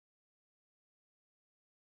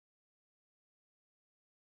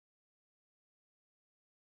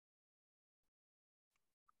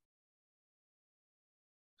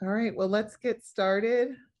All right, well, let's get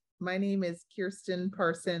started. My name is Kirsten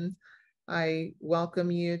Parsons. I welcome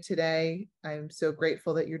you today. I'm so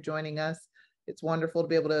grateful that you're joining us. It's wonderful to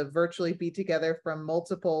be able to virtually be together from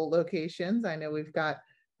multiple locations. I know we've got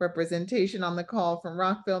representation on the call from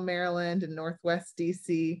Rockville, Maryland and Northwest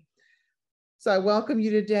DC. So I welcome you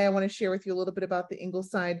today. I want to share with you a little bit about the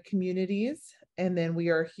Ingleside communities, and then we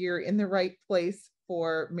are here in the right place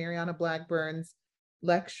for Mariana Blagburn's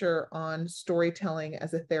lecture on storytelling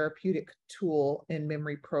as a therapeutic tool in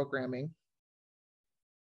memory programming.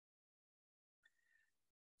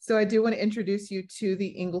 So I do want to introduce you to the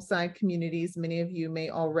Ingleside communities. Many of you may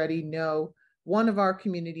already know one of our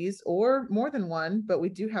communities or more than one, but we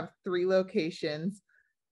do have 3 locations.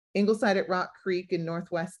 Ingleside at Rock Creek in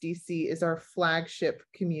Northwest DC is our flagship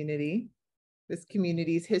community. This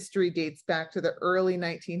community's history dates back to the early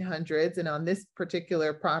 1900s, and on this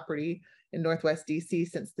particular property in Northwest DC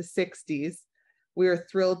since the 60s. We are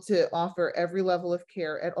thrilled to offer every level of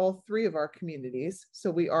care at all 3 of our communities. So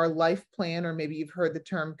we are life plan, or maybe you've heard the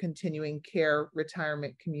term continuing care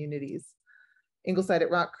retirement communities. Ingleside at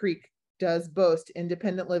Rock Creek does boast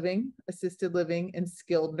independent living, assisted living, and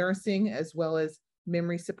skilled nursing, as well as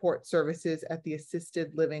memory support services at the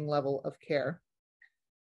assisted living level of care.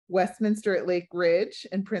 Westminster at Lake Ridge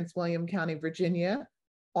in Prince William County, Virginia,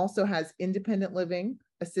 also has independent living,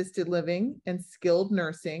 assisted living, and skilled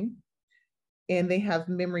nursing, and they have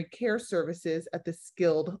memory care services at the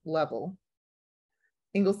skilled level.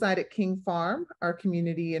 Ingleside at King Farm, our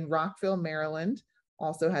community in Rockville, Maryland,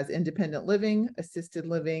 also has independent living, assisted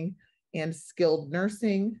living, and skilled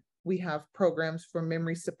nursing. We have programs for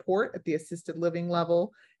memory support at the assisted living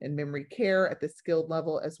level and memory care at the skilled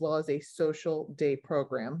level, as well as a social day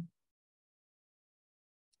program.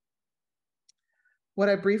 What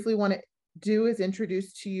I briefly want to do is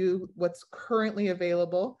introduce to you what's currently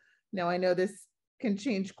available. Now, I know this can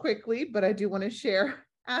change quickly, but I do want to share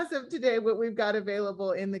as of today what we've got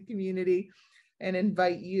available in the community and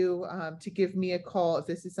invite you to give me a call if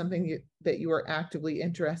this is something that you are actively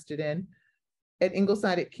interested in. At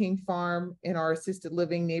Ingleside at King Farm, in our assisted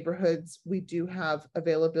living neighborhoods, we do have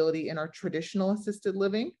availability in our traditional assisted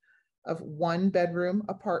living of 1-bedroom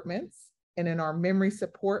apartments, and in our memory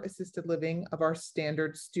support assisted living of our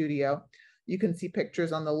standard studio. You can see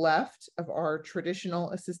pictures on the left of our traditional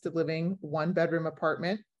assisted living 1-bedroom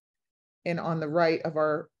apartment, and on the right of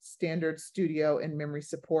our standard studio and memory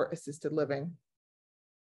support assisted living.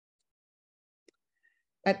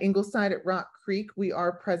 At Ingleside at Rock Creek, we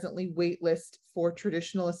are presently waitlist for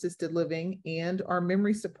traditional assisted living and our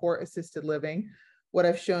memory support assisted living. What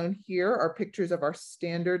I've shown here are pictures of our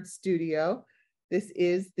standard studio. This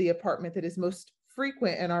is the apartment that is most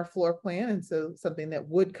frequent in our floor plan, and so something that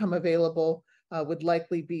would come available would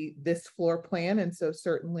likely be this floor plan. And so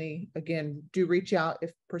certainly, again, do reach out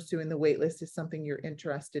if pursuing the waitlist is something you're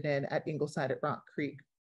interested in at Ingleside at Rock Creek.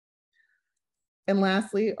 And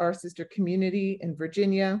lastly, our sister community in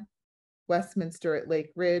Virginia, Westminster at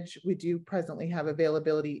Lake Ridge, we do presently have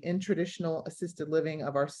availability in traditional assisted living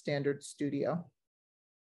of our standard studio.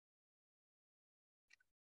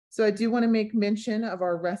 So I do want to make mention of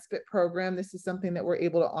our respite program. This is something that we're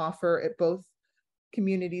able to offer at both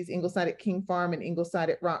communities, Ingleside at King Farm and Ingleside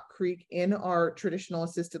at Rock Creek, in our traditional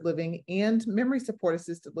assisted living and memory support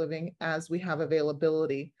assisted living as we have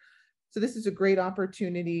availability. So this is a great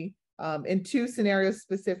opportunity in 2 scenarios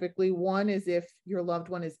specifically. One is if your loved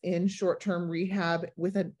one is in short-term rehab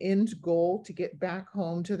with an end goal to get back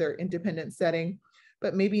home to their independent setting,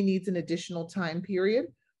 but maybe needs an additional time period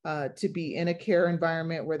to be in a care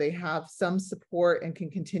environment where they have some support and can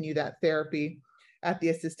continue that therapy at the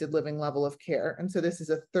assisted living level of care. And so this is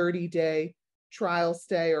a 30-day trial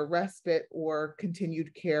stay or respite or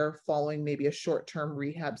continued care following maybe a short-term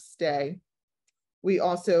rehab stay. We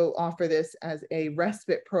also offer this as a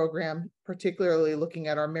respite program, particularly looking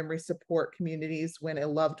at our memory support communities when a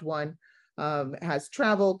loved one has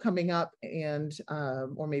travel coming up and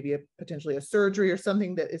or maybe potentially a surgery or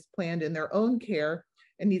something that is planned in their own care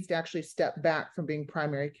and needs to actually step back from being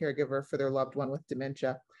primary caregiver for their loved one with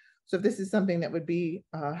dementia. So if this is something that would be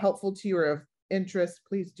helpful to you or of interest,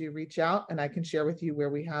 please do reach out and I can share with you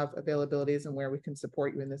where we have availabilities and where we can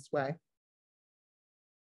support you in this way.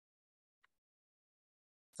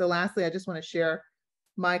 So lastly, I just want to share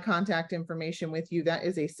my contact information with you. That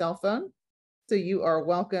is a cell phone. So you are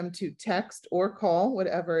welcome to text or call,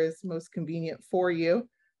 whatever is most convenient for you. I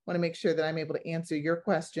want to make sure that I'm able to answer your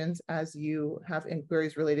questions as you have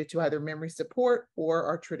inquiries related to either memory support or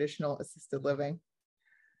our traditional assisted living.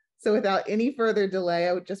 So without any further delay,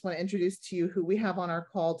 I would just want to introduce to you who we have on our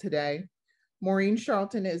call today. Maureen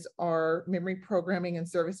Charlton is our Memory Programming and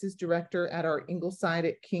Services Director at our Ingleside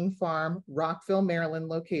at King Farm, Rockville, Maryland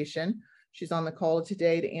location. She's on the call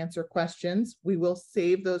today to answer questions. We will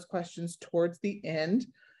save those questions towards the end.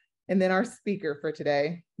 And then our speaker for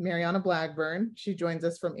today, Mariana Blagburn. She joins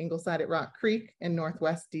us from Ingleside at Rock Creek in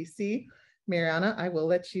Northwest DC. Mariana, I will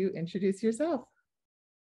let you introduce yourself.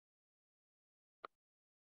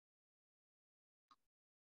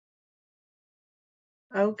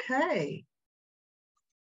 Okay.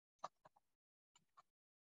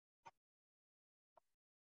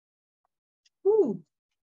 Ooh.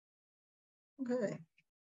 Okay.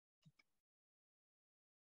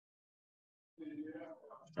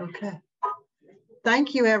 Okay.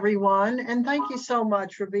 Thank you, everyone. And thank you so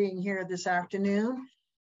much for being here this afternoon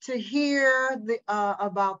to hear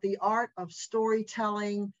about the art of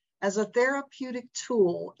storytelling as a therapeutic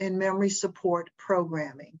tool in memory support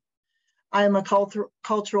programming. I am a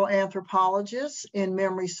cultural anthropologist in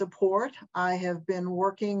memory support. I have been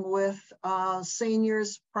working with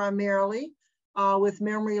seniors primarily with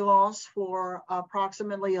memory loss for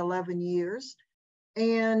approximately 11 years.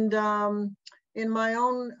 And in my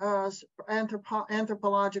own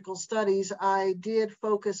anthropological studies, I did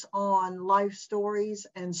focus on life stories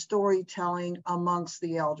and storytelling amongst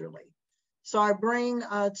the elderly. So I bring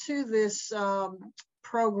to this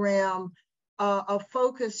program a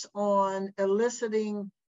focus on eliciting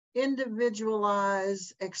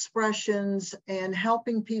individualized expressions and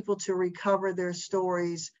helping people to recover their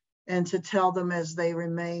stories and to tell them as they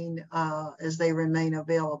remain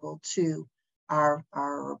available to our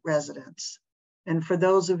residents. And for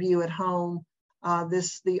those of you at home,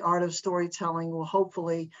 the art of storytelling will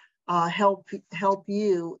hopefully help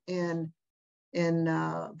you in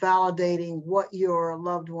validating what your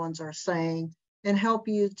loved ones are saying and help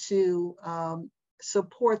you to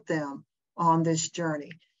support them on this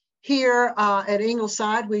journey. Here at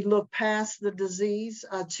Ingleside, we look past the disease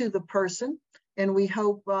to the person, and we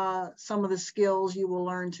hope some of the skills you will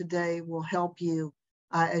learn today will help you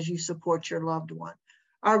as you support your loved one.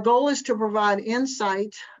 Our goal is to provide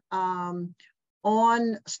insight on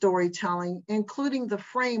storytelling, including the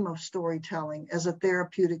frame of storytelling as a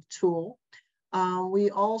therapeutic tool.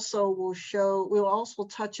 We'll also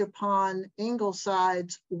touch upon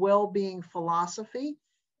Ingleside's well-being philosophy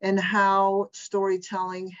and how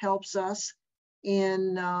storytelling helps us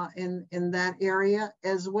in that area,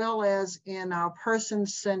 as well as in our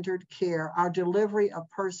person-centered care, our delivery of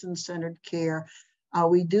person-centered care.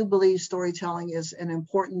 We do believe storytelling is an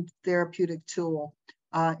important therapeutic tool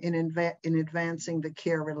in advancing the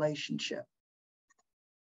care relationship.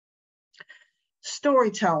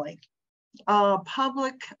 Storytelling. A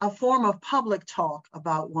form of public talk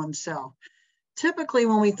about oneself. Typically,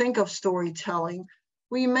 when we think of storytelling,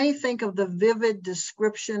 we may think of the vivid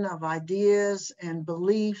description of ideas and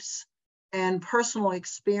beliefs and personal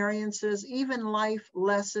experiences, even life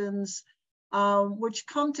lessons, which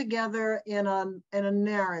come together in a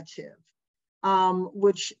narrative,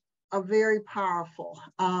 which are very powerful.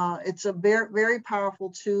 It's a very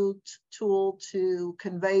powerful tool to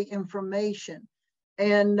convey information.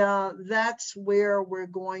 And that's where we're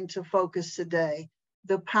going to focus today,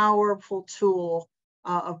 the powerful tool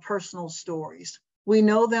of personal stories. We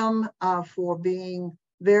know them for being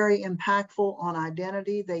very impactful on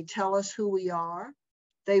identity. They tell us who we are.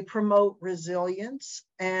 They promote resilience,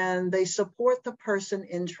 and they support the person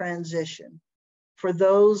in transition. For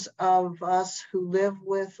those of us who live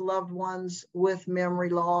with loved ones with memory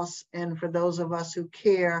loss, and for those of us who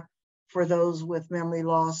care for those with memory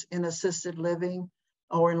loss in assisted living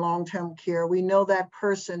or in long-term care, we know that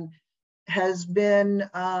person is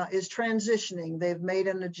transitioning. They've made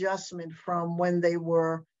an adjustment from when they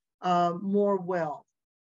were more well.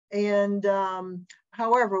 And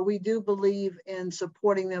however, we do believe in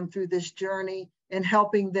supporting them through this journey and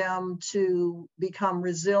helping them to become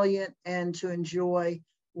resilient and to enjoy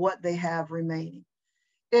what they have remaining.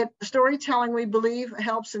 Storytelling, we believe,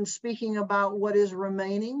 helps in speaking about what is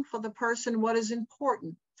remaining for the person, what is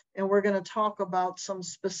important. And we're going to talk about some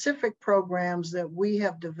specific programs that we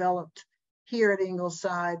have developed here at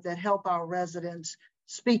Ingleside that help our residents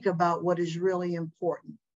speak about what is really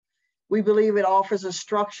important. We believe it offers a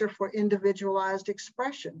structure for individualized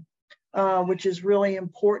expression, which is really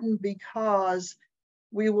important because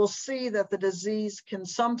we will see that the disease can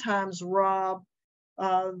sometimes rob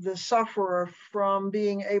the sufferer from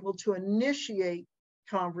being able to initiate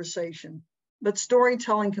conversation. But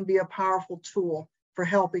storytelling can be a powerful tool for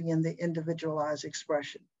helping in the individualized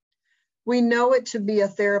expression. We know it to be a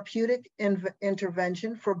therapeutic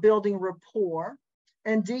intervention for building rapport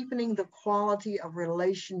and deepening the quality of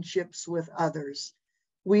relationships with others.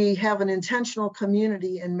 We have an intentional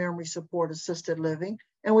community in memory support assisted living,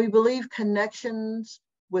 and we believe connections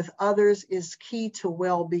with others is key to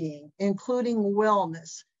well-being, including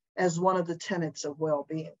wellness as one of the tenets of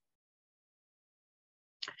well-being.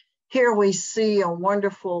 Here we see a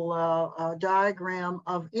wonderful diagram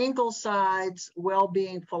of Ingleside's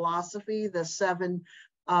well-being philosophy, the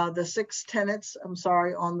six tenets,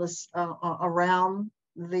 on this around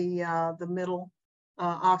the middle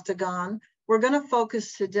octagon. We're going to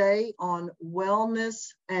focus today on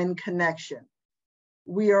wellness and connection.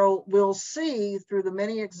 We'll see through the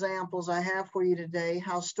many examples I have for you today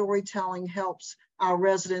how storytelling helps our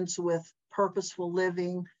residents with purposeful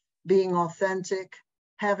living, being authentic,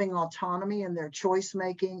 having autonomy in their choice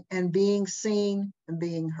making, and being seen and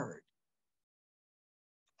being heard.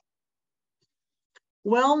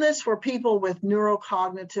 Wellness for people with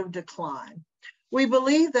neurocognitive decline. We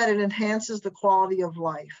believe that it enhances the quality of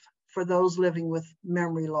life for those living with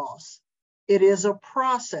memory loss. It is a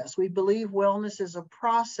process. We believe wellness is a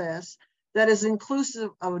process that is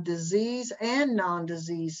inclusive of disease and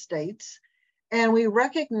non-disease states. And we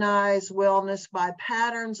recognize wellness by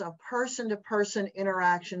patterns of person-to-person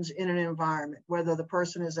interactions in an environment, whether the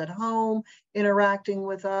person is at home interacting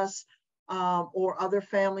with us or other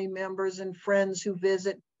family members and friends who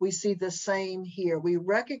visit. We see the same here. We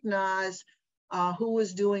recognize who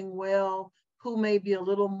is doing well, who may be a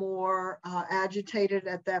little more agitated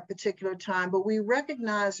at that particular time, but we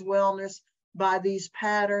recognize wellness by these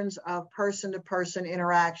patterns of person-to-person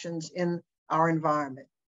interactions in our environment.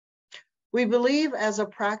 We believe as a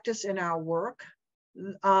practice in our work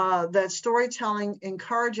that storytelling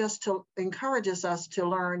encourages us to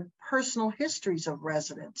learn personal histories of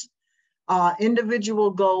residents,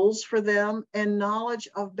 individual goals for them, and knowledge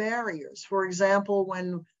of barriers. For example,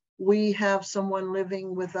 when we have someone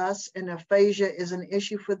living with us and aphasia is an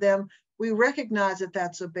issue for them, we recognize that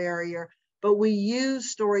that's a barrier, but we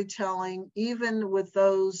use storytelling even with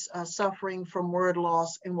those suffering from word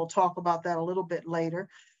loss, and we'll talk about that a little bit later.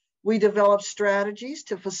 We develop strategies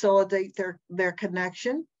to facilitate their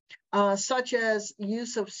connection, such as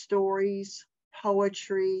use of stories,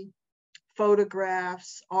 poetry,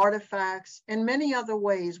 photographs, artifacts, and many other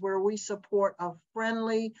ways where we support a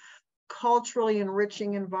friendly, culturally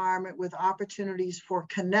enriching environment with opportunities for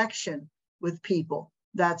connection with people.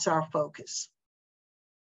 That's our focus.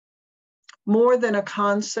 More than a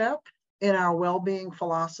concept, in our well-being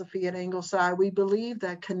philosophy at Ingleside, we believe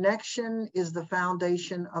that connection is the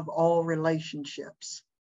foundation of all relationships.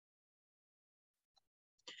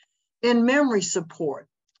 In memory support,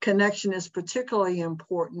 connection is particularly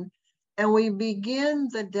important, and we begin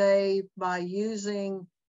the day by using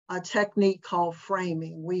a technique called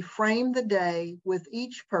framing. We frame the day with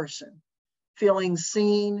each person feeling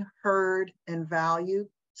seen, heard, and valued,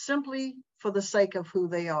 simply for the sake of who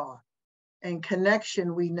they are. And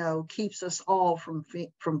connection, we know, keeps us all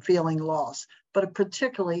from feeling lost, but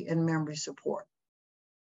particularly in memory support.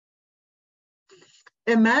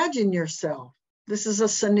 Imagine yourself. This is a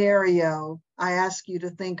scenario I ask you to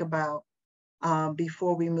think about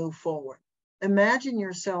before we move forward. Imagine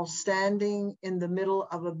yourself standing in the middle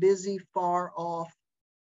of a busy, far-off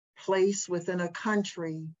place within a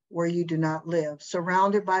country where you do not live,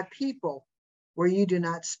 surrounded by people where you do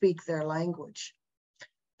not speak their language.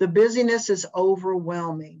 The busyness is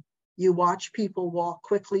overwhelming. You watch people walk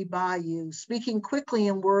quickly by you, speaking quickly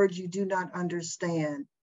in words you do not understand,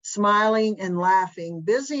 smiling and laughing,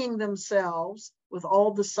 busying themselves with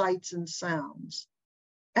all the sights and sounds.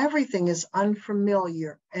 Everything is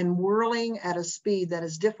unfamiliar and whirling at a speed that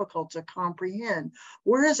is difficult to comprehend.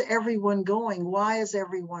 Where is everyone going? Why is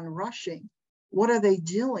everyone rushing? What are they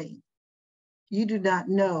doing? You do not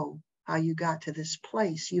know how you got to this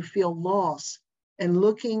place. You feel lost and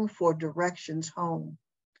looking for directions home.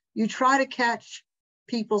 You try to catch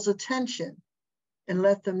people's attention and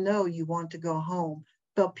let them know you want to go home,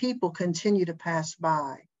 but people continue to pass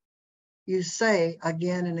by. You say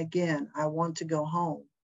again and again, I want to go home.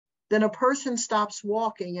 Then a person stops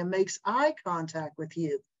walking and makes eye contact with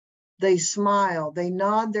you. They smile, they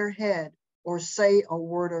nod their head, or say a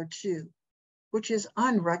word or two, which is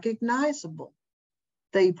unrecognizable.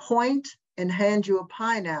 They point and hand you a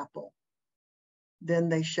pineapple. Then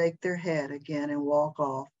they shake their head again and walk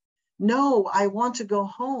off. No, I want to go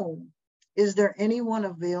home. Is there anyone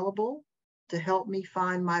available to help me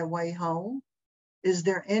find my way home? Is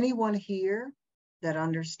there anyone here that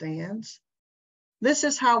understands? This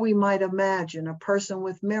is how we might imagine a person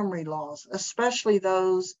with memory loss, especially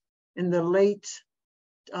those in the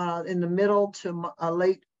middle to a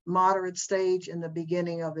late moderate stage and the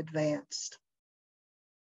beginning of advanced.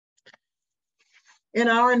 In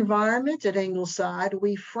our environment at Ingleside,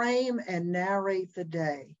 we frame and narrate the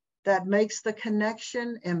day that makes the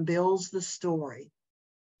connection and builds the story.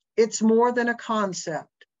 It's more than a concept.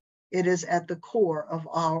 It is at the core of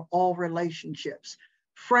all relationships.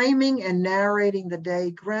 Framing and narrating the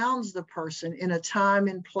day grounds the person in a time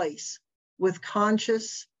and place with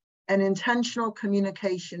conscious and intentional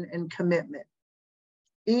communication and commitment.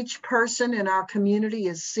 Each person in our community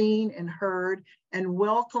is seen and heard and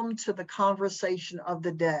welcomed to the conversation of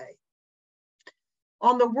the day.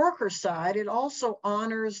 On the worker side, it also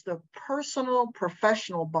honors the personal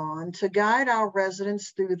professional bond to guide our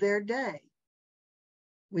residents through their day.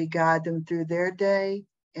 We guide them through their day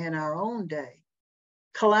and our own day.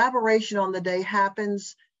 Collaboration on the day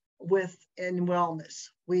happens in wellness.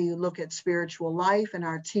 We look at spiritual life and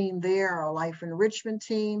our team there, our life enrichment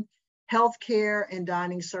team, healthcare and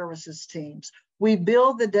dining services teams. We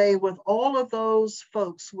build the day with all of those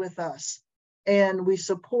folks with us, and we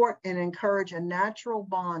support and encourage a natural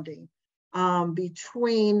bonding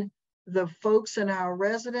between the folks in our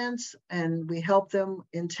residence, and we help them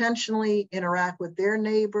intentionally interact with their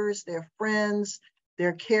neighbors, their friends,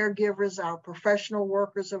 their caregivers, our professional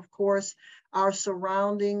workers, of course, our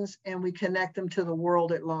surroundings, and we connect them to the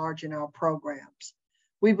world at large in our programs.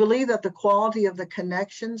 We believe that the quality of the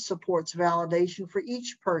connection supports validation for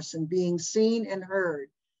each person being seen and heard,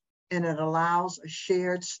 and it allows a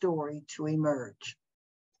shared story to emerge.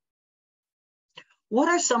 What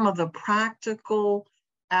are some of the practical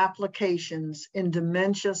applications in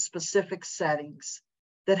dementia-specific settings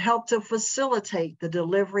that help to facilitate the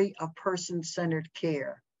delivery of person-centered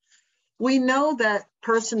care? We know that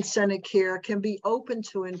person-centered care can be open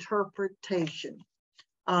to interpretation.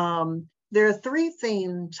 There are three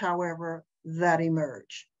themes, however, that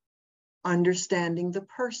emerge: understanding the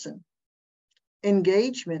person,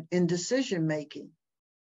 engagement in decision-making,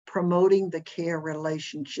 promoting the care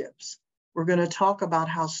relationships. We're going to talk about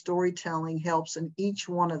how storytelling helps in each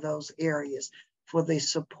one of those areas for the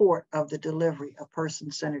support of the delivery of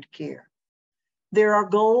person-centered care. There are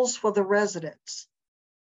goals for the residents.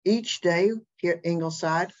 Each day here at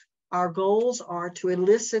Ingleside, our goals are to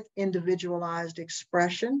elicit individualized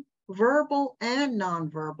expression, verbal and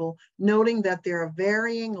nonverbal, noting that there are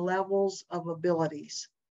varying levels of abilities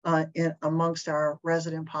amongst our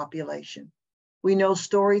resident population. We know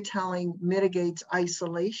storytelling mitigates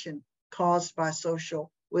isolation caused by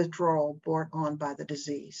social withdrawal brought on by the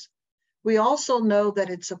disease. We also know that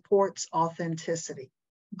it supports authenticity,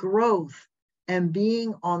 growth, and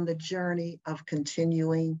being on the journey of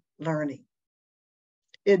continuing learning.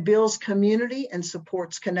 It builds community and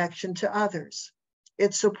supports connection to others.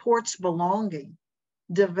 It supports belonging,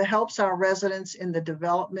 helps our residents in the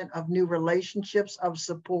development of new relationships of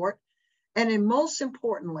support, and most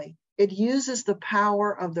importantly, it uses the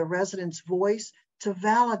power of the resident's voice to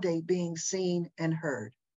validate being seen and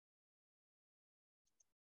heard.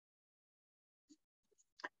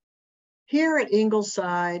 Here at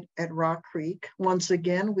Ingleside at Rock Creek, once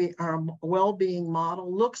again, our well-being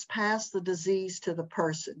model looks past the disease to the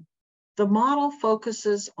person. The model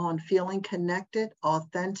focuses on feeling connected,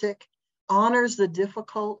 authentic, honors the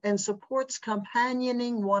difficult, and supports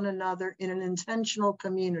companioning one another in an intentional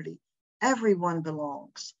community. Everyone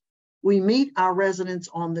belongs. We meet our residents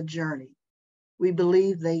on the journey. We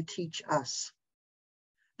believe they teach us.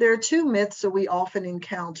 There are two myths that we often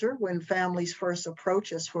encounter when families first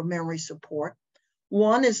approach us for memory support.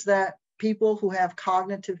 One is that people who have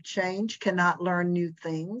cognitive change cannot learn new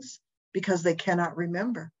things because they cannot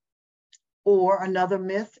remember. Or another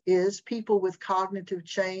myth is people with cognitive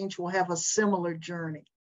change will have a similar journey.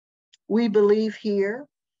 We believe here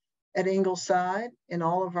at Ingleside in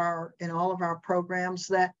all of our programs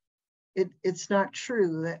that it's not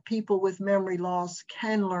true that people with memory loss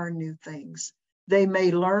can learn new things. They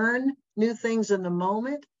may learn new things in the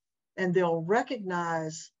moment, and they'll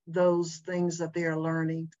recognize those things that they are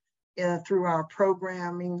learning through our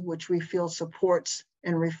programming, which we feel supports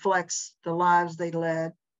and reflects the lives they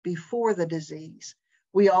led before the disease.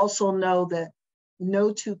 We also know that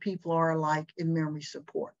no two people are alike in memory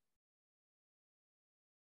support.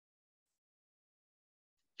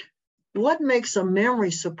 What makes a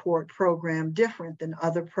memory support program different than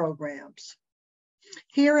other programs?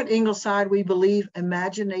 Here at Ingleside, we believe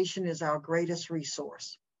imagination is our greatest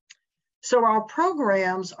resource. So our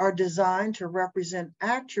programs are designed to represent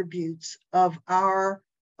attributes of our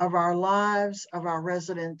lives, of our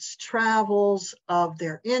residents' travels, of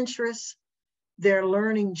their interests, their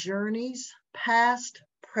learning journeys, past,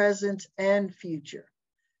 present, and future.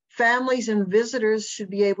 Families and visitors should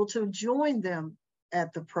be able to join them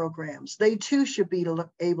at the programs. They too should be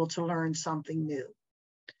able to learn something new.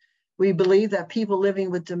 We believe that people living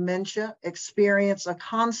with dementia experience a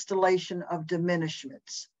constellation of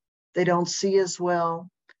diminishments. They don't see as well.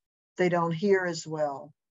 They don't hear as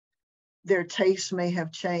well. Their tastes may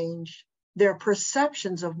have changed. Their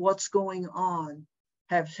perceptions of what's going on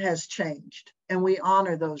has changed, and we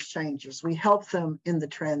honor those changes. We help them in the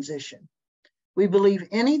transition. We believe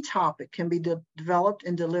any topic can be developed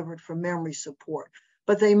and delivered for memory support,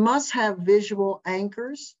 but they must have visual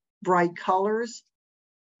anchors, bright colors.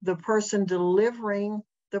 The person delivering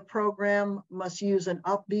the program must use an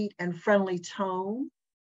upbeat and friendly tone,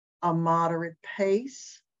 a moderate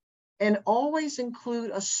pace, and always include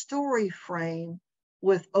a story frame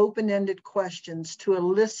with open-ended questions to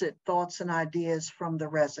elicit thoughts and ideas from the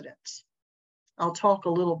residents. I'll talk a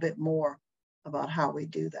little bit more about how we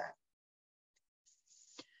do that.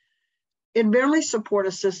 In memory support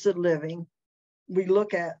assisted living, we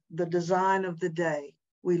look at the design of the day.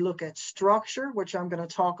 We look at structure, which I'm going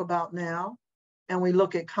to talk about now, and we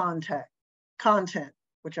look at content,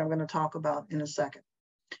 which I'm going to talk about in a second.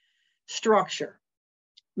 Structure.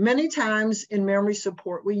 Many times in memory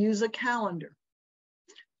support, we use a calendar.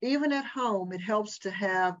 Even at home, it helps to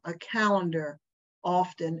have a calendar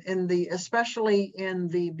often, especially in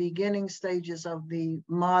the beginning stages of the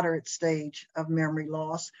moderate stage of memory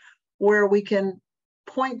loss, where we can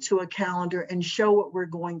point to a calendar and show what we're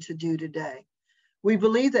going to do today. We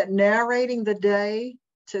believe that narrating the day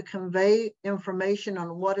to convey information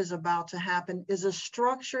on what is about to happen is a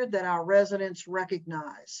structure that our residents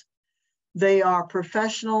recognize. They are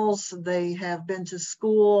professionals, they have been to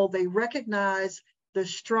school, they recognize the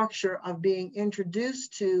structure of being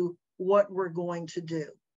introduced to what we're going to do.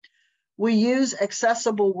 We use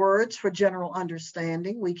accessible words for general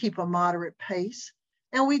understanding. We keep a moderate pace,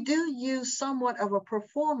 and we do use somewhat of a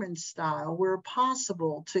performance style where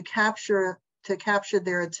possible to capture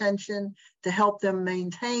their attention, to help them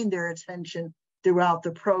maintain their attention throughout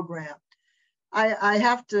the program. I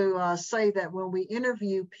have to say that when we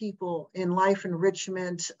interview people in life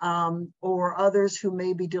enrichment or others who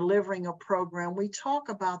may be delivering a program, we talk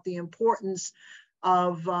about the importance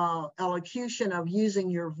of elocution, of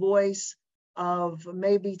using your voice, of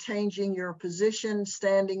maybe changing your position,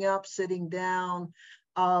 standing up, sitting down,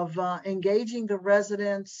 of engaging the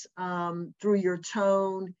residents through your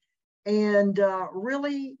tone, and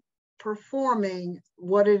really performing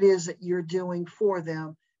what it is that you're doing for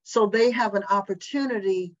them. So they have an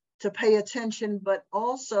opportunity to pay attention, but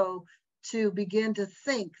also to begin to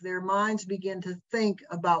think, their minds begin to think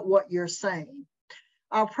about what you're saying.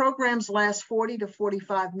 Our programs last 40 to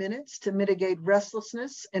 45 minutes to mitigate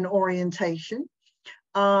restlessness and orientation.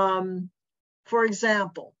 For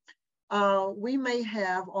example, we may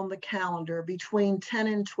have on the calendar between 10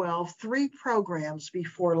 and 12, 3 programs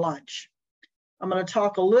before lunch. I'm going to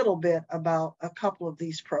talk a little bit about a couple of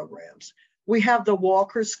these programs. We have the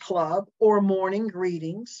Walkers Club or Morning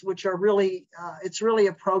Greetings, which are really, it's really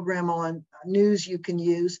a program on news you can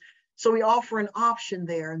use. So we offer an option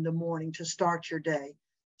there in the morning to start your day.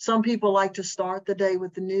 Some people like to start the day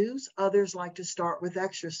with the news, others like to start with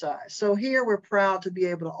exercise. So here we're proud to be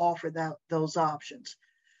able to offer those options.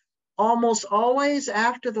 Almost always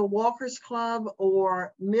after the Walkers Club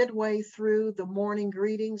or midway through the Morning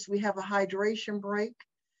Greetings, we have a hydration break,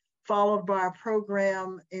 followed by a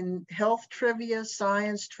program in health trivia,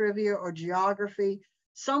 science trivia, or geography,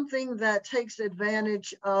 something that takes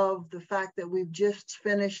advantage of the fact that we've just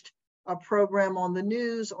finished a program on the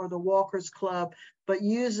news or the Walkers Club, but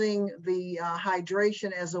using the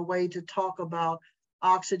hydration as a way to talk about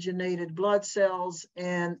oxygenated blood cells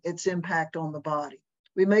and its impact on the body.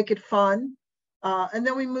 We make it fun, and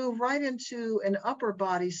then we move right into an upper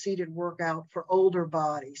body seated workout for older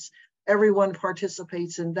bodies. Everyone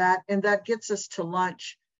participates in that, and that gets us to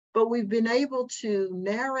lunch. But we've been able to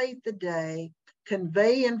narrate the day,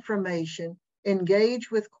 convey information,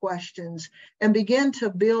 engage with questions, and begin to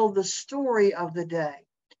build the story of the day.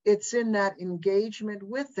 It's in that engagement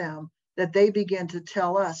with them that they begin to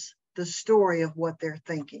tell us the story of what they're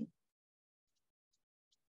thinking.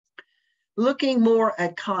 Looking more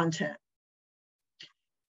at content.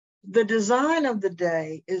 The design of the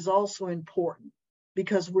day is also important,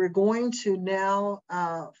 because we're going to now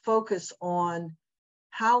focus on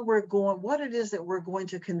what it is that we're going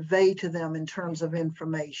to convey to them in terms of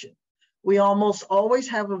information. We almost always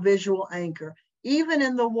have a visual anchor, even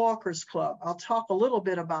in the Walkers Club. I'll talk a little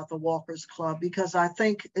bit about the Walkers Club because I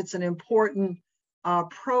think it's an important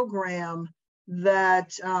program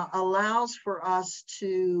that allows for us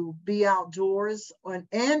to be outdoors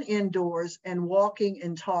and indoors and walking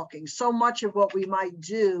and talking. So much of what we might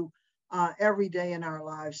do every day in our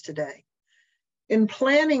lives today. In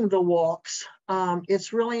planning the walks,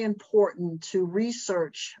 it's really important to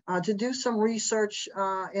research, to do some research.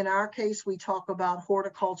 In our case, we talk about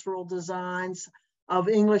horticultural designs of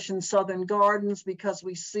English and Southern gardens because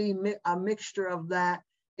we see a mixture of that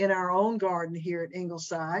in our own garden here at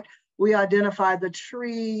Ingleside. We identify the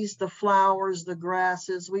trees, the flowers, the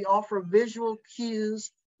grasses. We offer visual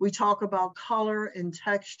cues. We talk about color and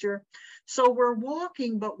texture. So we're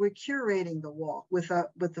walking, but we're curating the walk with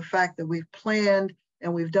the fact that we've planned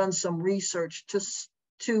and we've done some research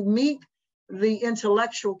to meet the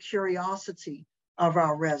intellectual curiosity of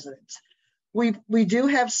our residents. We do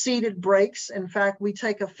have seated breaks. In fact, we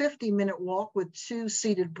take a 50-minute walk with 2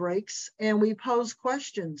 seated breaks, and we pose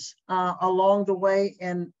questions along the way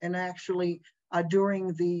and actually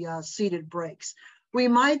during the seated breaks. We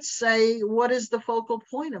might say, what is the focal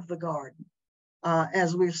point of the garden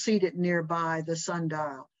as we're seated nearby the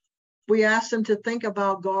sundial? We ask them to think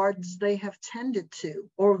about gardens they have tended to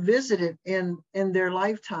or visited in their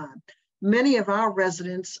lifetime. Many of our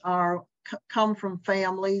residents come from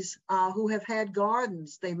families who have had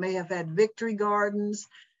gardens. They may have had victory gardens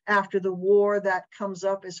after the war. That comes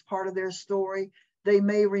up as part of their story. They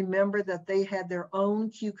may remember that they had their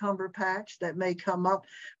own cucumber patch that may come up,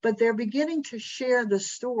 but they're beginning to share the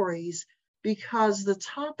stories because the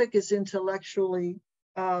topic is intellectually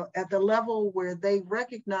at the level where they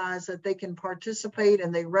recognize that they can participate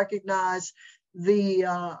and they recognize the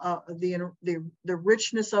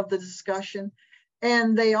richness of the discussion.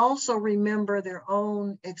 And they also remember their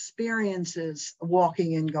own experiences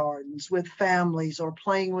walking in gardens with families or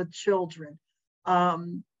playing with children.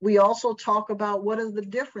 We also talk about what are the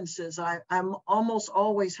differences. I'm almost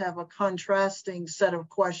always have a contrasting set of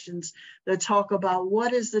questions that talk about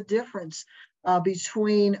what is the difference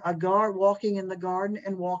between walking in the garden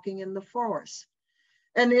and walking in the forest.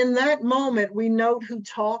 And in that moment, we note who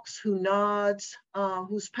talks, who nods,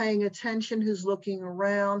 who's paying attention, who's looking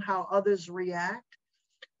around, how others react,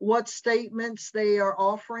 what statements they are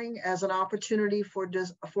offering as an opportunity for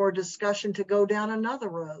discussion to go down another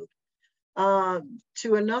road.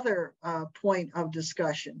 To another point of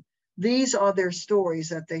discussion. These are their stories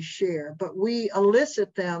that they share, but we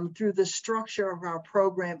elicit them through the structure of our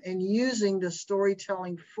program and using the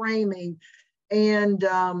storytelling framing and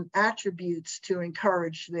attributes to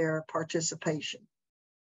encourage their participation.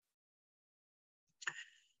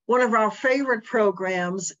 One of our favorite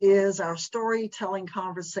programs is our storytelling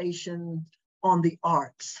conversation on the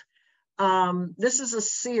arts. This is a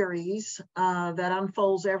series that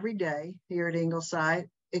unfolds every day here at Ingleside.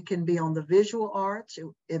 It can be on the visual arts.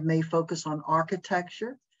 It may focus on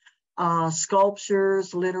architecture,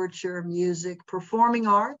 sculptures, literature, music, performing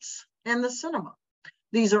arts, and the cinema.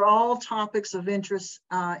 These are all topics of interest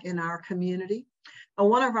in our community.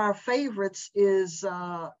 One of our favorites is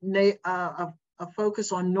a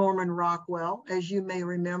focus on Norman Rockwell. As you may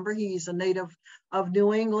remember, he's a native of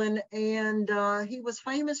New England, and he was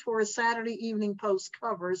famous for his Saturday Evening Post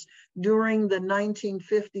covers during the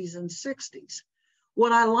 1950s and 60s.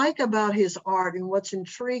 What I like about his art and what's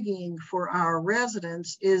intriguing for our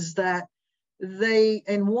residents is that they,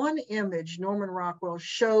 in one image, Norman Rockwell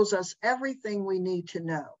shows us everything we need to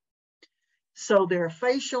know. So there are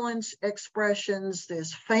facial expressions,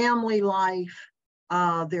 there's family life,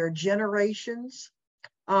 there are generations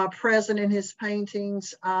present in his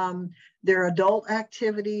paintings. There are adult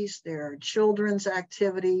activities, there are children's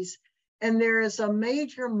activities, and there is a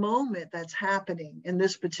major moment that's happening in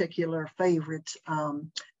this particular favorite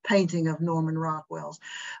painting of Norman Rockwell's.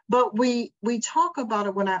 But we talk about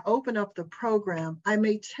it when I open up the program. I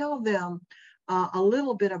may tell them a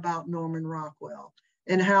little bit about Norman Rockwell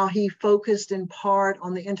and how he focused in part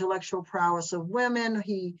on the intellectual prowess of women.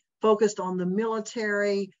 He focused on the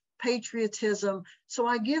military, patriotism. So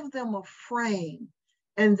I give them a frame,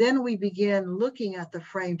 and then we begin looking at the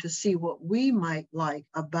frame to see what we might like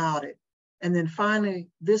about it. And then finally,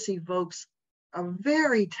 this evokes a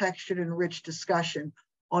very textured and rich discussion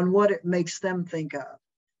on what it makes them think of.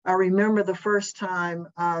 I remember the first time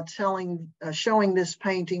showing this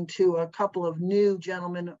painting to a couple of new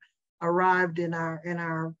gentlemen arrived in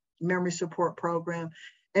our memory support program,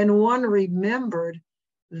 and one remembered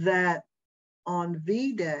that on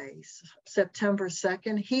V-Day, September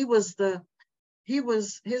 2nd,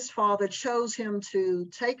 his father chose him to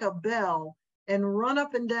take a bell and run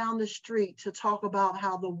up and down the street to talk about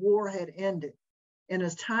how the war had ended in a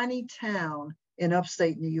tiny town in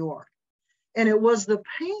upstate New York. And it was the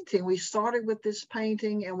painting. We started with this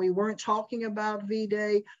painting and we weren't talking about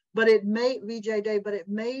V-Day, but VJ Day, but it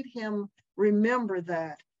made him remember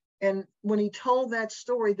that. And when he told that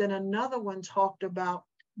story, then another one talked about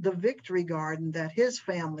the victory garden that his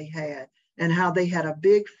family had. and how they had a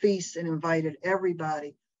big feast and invited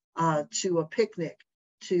everybody to a picnic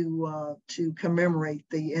to commemorate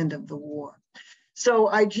the end of the war. So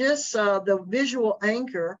the visual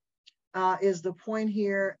anchor is the point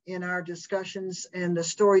here in our discussions and the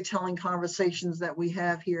storytelling conversations that we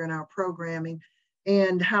have here in our programming,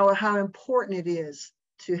 and how important it is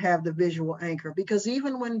to have the visual anchor, because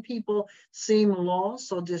even when people seem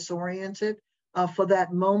lost or disoriented for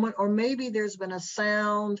that moment, or maybe there's been a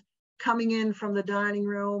sound coming in from the dining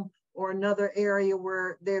room or another area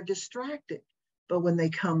where they're distracted, but when they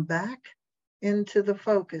come back into the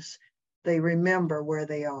focus, they remember where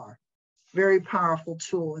they are. Very powerful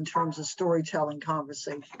tool in terms of storytelling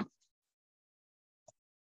conversation.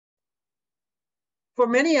 For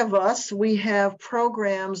many of us, we have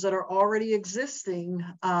programs that are already existing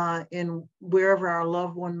in wherever our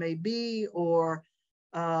loved one may be, or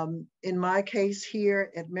in my case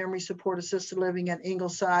here at Memory Support Assisted Living at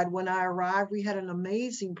Ingleside, when I arrived, we had an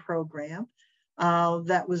amazing program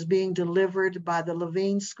that was being delivered by the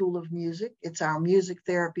Levine School of Music. It's our music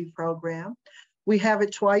therapy program. We have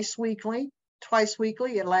it twice weekly.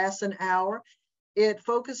 It lasts an hour.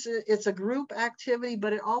 It's a group activity,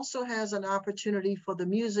 but it also has an opportunity for the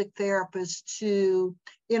music therapist to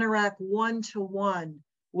interact one-to-one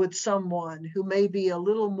with someone who may be a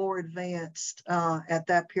little more advanced at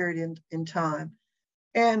that period in time.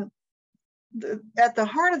 And at the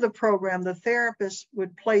heart of the program, the therapist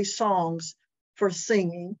would play songs for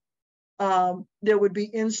singing. There would be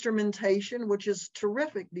instrumentation, which is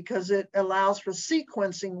terrific because it allows for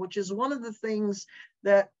sequencing, which is one of the things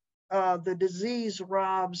that the disease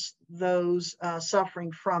robs those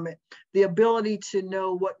suffering from it. The ability to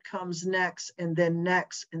know what comes next, and then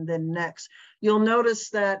next, and then next. You'll notice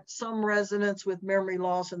that some residents with memory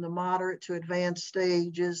loss in the moderate to advanced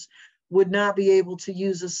stages would not be able to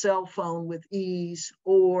use a cell phone with ease,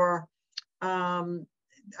 or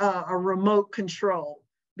a remote control,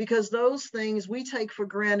 because those things we take for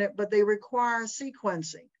granted, but they require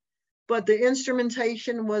sequencing. But the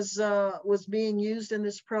instrumentation was being used in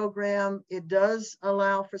this program. It does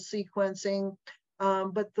allow for sequencing,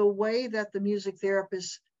 but the way that the music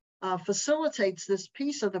therapist facilitates this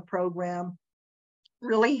piece of the program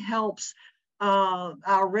really helps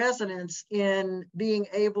our residents in being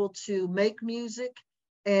able to make music,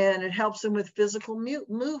 and it helps them with physical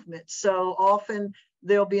movement. So often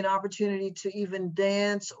there'll be an opportunity to even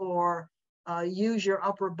dance or use your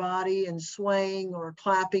upper body and swaying or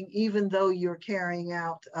clapping, even though you're carrying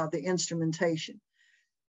out the instrumentation.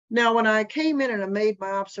 Now, when I came in and I made my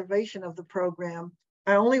observation of the program,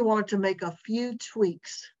 I only wanted to make a few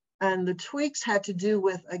tweaks. And the tweaks had to do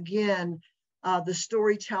with, again, the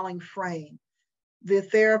storytelling frame. I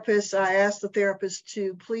asked the therapist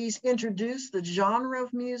to please introduce the genre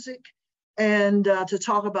of music, and to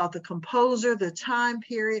talk about the composer, the time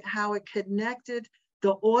period, how it connected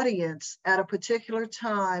the audience at a particular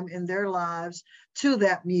time in their lives to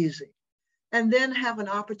that music. And then have an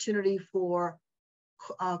opportunity for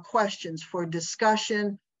questions, for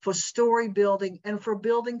discussion, for story building, and for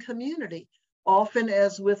building community. Often,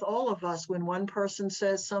 as with all of us, when one person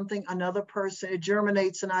says something, another person, it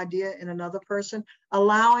germinates an idea in another person,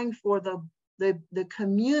 allowing for the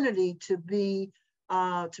community to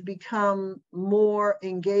become more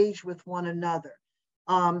engaged with one another.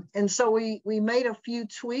 And so we made a few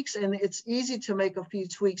tweaks, and it's easy to make a few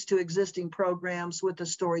tweaks to existing programs with the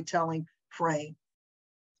storytelling frame.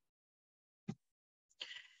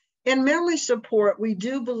 In memory support, we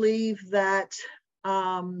do believe that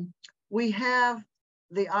we have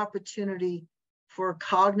the opportunity for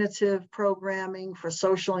cognitive programming, for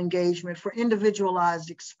social engagement, for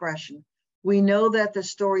individualized expression. We know that the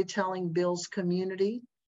storytelling builds community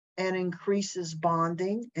and increases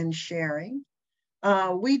bonding and sharing.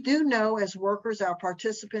 We do know as workers, our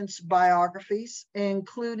participants' biographies,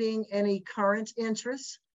 including any current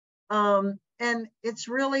interests. And it's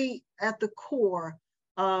really at the core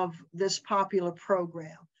of this popular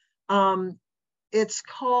program. It's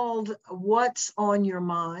called What's on Your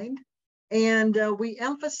Mind? And we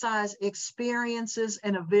emphasize experiences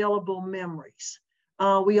and available memories.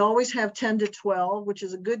 We always have 10 to 12, which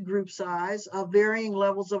is a good group size, of varying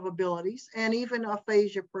levels of abilities, and even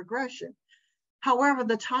aphasia progression. However,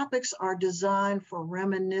 the topics are designed for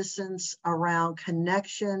reminiscence around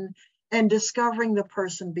connection and discovering the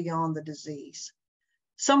person beyond the disease.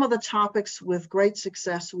 Some of the topics with great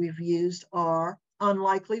success we've used are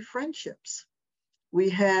unlikely friendships. We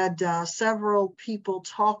had several people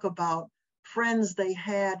talk about friends they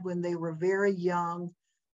had when they were very young,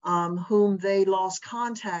 whom they lost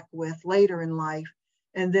contact with later in life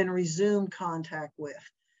and then resumed contact with.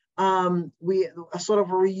 A sort of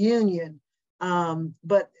a reunion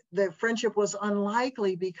But their friendship was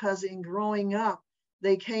unlikely because in growing up,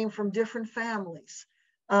 they came from different families.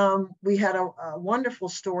 We had a wonderful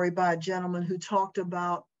story by a gentleman who talked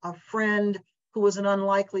about a friend who was an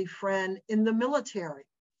unlikely friend in the military,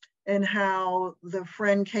 and how the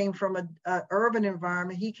friend came from an urban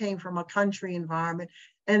environment, he came from a country environment,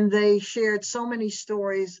 and they shared so many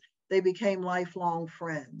stories, they became lifelong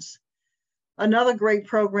friends. Another great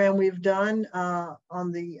program we've done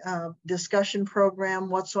on the discussion program,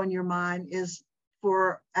 What's on Your Mind, is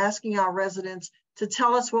for asking our residents to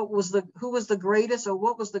tell us who was the greatest, or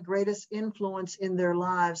what was the greatest influence in their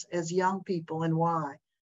lives as young people and why.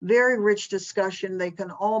 Very rich discussion. They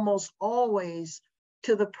can almost always,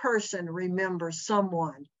 to the person, remember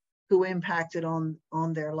someone who impacted on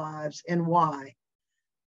their lives and why.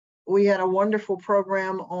 We had a wonderful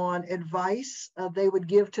program on advice they would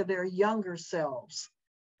give to their younger selves.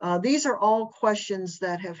 These are all questions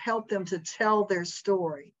that have helped them to tell their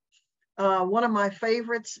story. One of my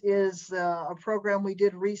favorites is a program we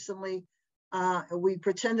did recently. We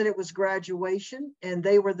pretended it was graduation and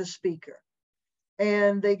they were the speaker.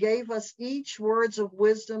 And they gave us each words of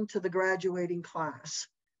wisdom to the graduating class.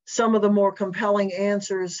 Some of the more compelling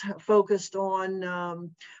answers focused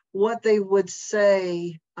on what they would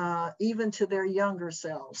say even to their younger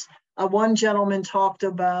selves. One gentleman talked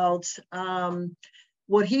about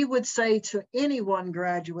what he would say to anyone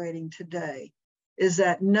graduating today is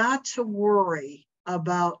that not to worry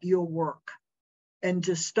about your work and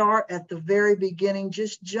to start at the very beginning,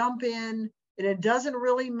 just jump in, and it doesn't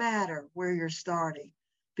really matter where you're starting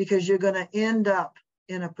because you're going to end up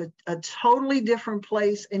in a totally different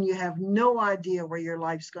place and you have no idea where your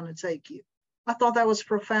life's going to take you. I thought that was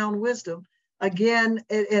profound wisdom. Again,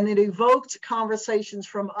 and it evoked conversations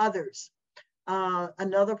from others.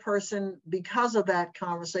 Another person, because of that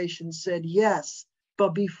conversation, said, yes, but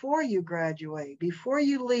before you graduate, before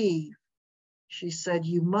you leave, she said,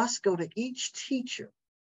 you must go to each teacher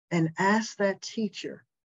and ask that teacher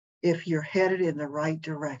if you're headed in the right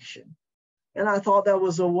direction. And I thought that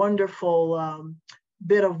was a wonderful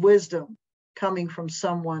bit of wisdom coming from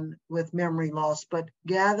someone with memory loss, but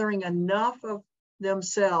gathering enough of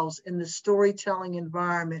themselves in the storytelling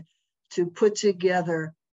environment to put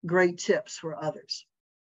together great tips for others.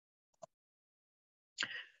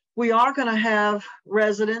 We are going to have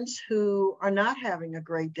residents who are not having a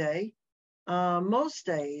great day. Most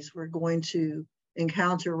days we're going to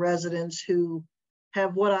encounter residents who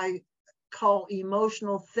have what I call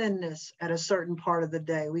emotional thinness at a certain part of the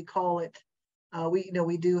day. We call it,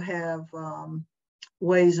 we do have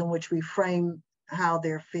ways in which we frame how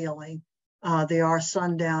they're feeling. They are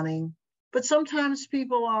sundowning, but sometimes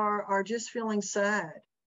people are just feeling sad,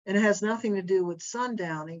 and it has nothing to do with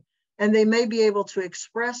sundowning. And they may be able to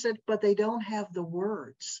express it, but they don't have the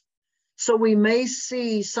words. So we may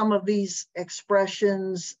see some of these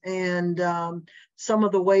expressions and some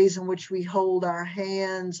of the ways in which we hold our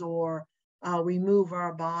hands or we move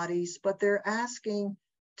our bodies, but they're asking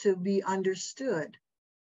to be understood,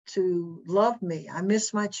 to love me. I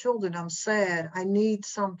miss my children. I'm sad. I need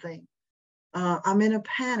something. I'm in a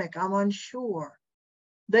panic. I'm unsure.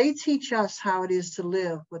 They teach us how it is to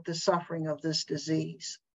live with the suffering of this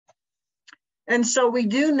disease. And so we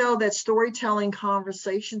do know that storytelling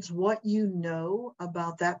conversations, what you know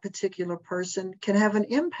about that particular person, can have an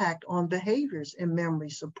impact on behaviors in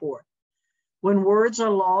memory support. When words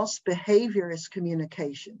are lost, behavior is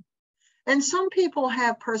communication. And some people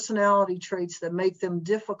have personality traits that make them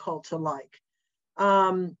difficult to like.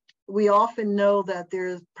 We often know that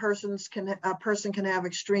a person can have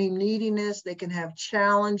extreme neediness, they can have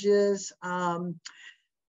challenges,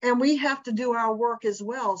 and we have to do our work as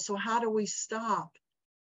well. So how do we stop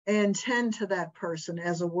and tend to that person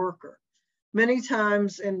as a worker? Many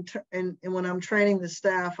times and when I'm training the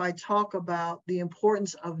staff, I talk about the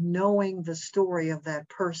importance of knowing the story of that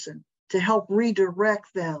person to help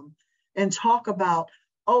redirect them and talk about,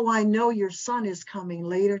 oh, I know your son is coming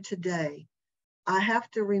later today. I have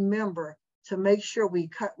to remember to make sure we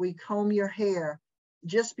comb your hair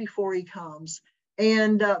just before he comes.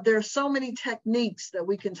 And there are so many techniques that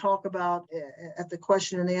we can talk about at the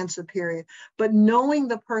question and answer period, but knowing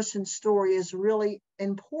the person's story is really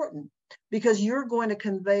important because you're going to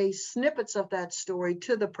convey snippets of that story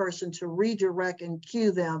to the person to redirect and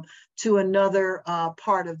cue them to another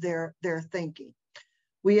part of their thinking.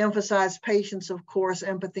 We emphasize patience, of course,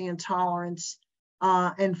 empathy and tolerance,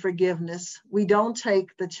 and forgiveness. We don't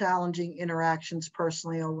take the challenging interactions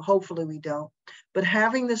personally, or hopefully we don't, but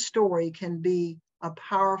having the story can be a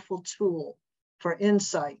powerful tool for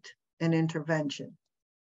insight and intervention.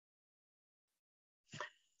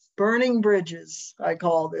 Burning bridges, I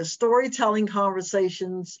call this. Storytelling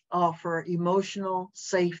conversations offer emotional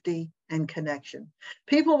safety and connection.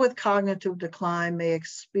 People with cognitive decline may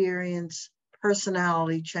experience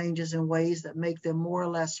personality changes in ways that make them more or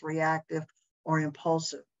less reactive or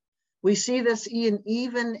impulsive. We see this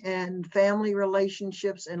even in family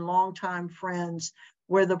relationships and longtime friends,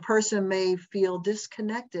 where the person may feel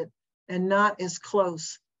disconnected and not as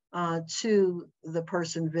close to the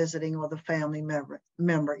person visiting or the family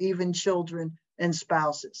member, even children and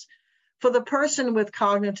spouses. For the person with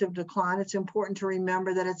cognitive decline, it's important to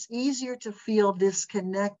remember that it's easier to feel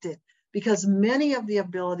disconnected because many of the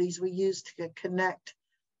abilities we use to connect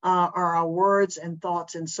are our words and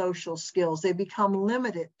thoughts and social skills. They become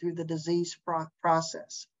limited through the disease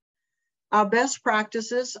process. Our best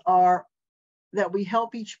practices are that we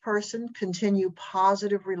help each person continue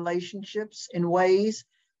positive relationships in ways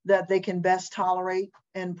that they can best tolerate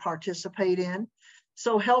and participate in.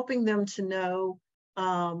 So helping them to know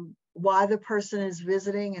why the person is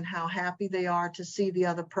visiting and how happy they are to see the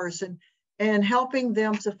other person, and helping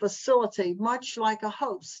them to facilitate, much like a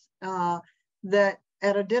host, that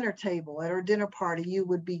at a dinner table, at a dinner party, you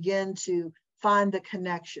would begin to find the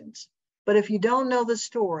connections. But if you don't know the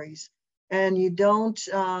stories and you don't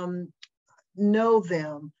know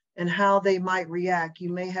them and how they might react, you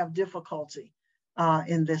may have difficulty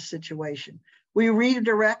in this situation. We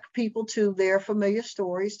redirect people to their familiar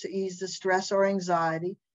stories to ease the stress or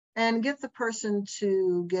anxiety and get the person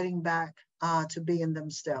to getting back to being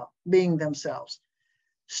themselves.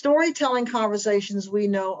 Storytelling conversations, we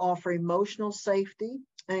know, offer emotional safety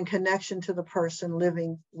and connection to the person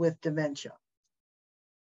living with dementia.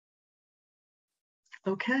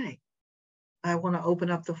 Okay, I want to open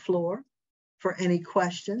up the floor for any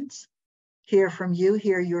questions. Hear from you,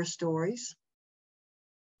 hear your stories.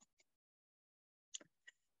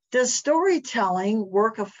 Does storytelling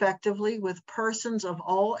work effectively with persons of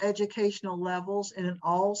all educational levels and in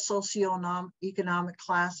all socioeconomic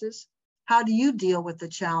classes? How do you deal with the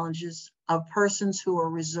challenges of persons who are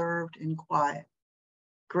reserved and quiet?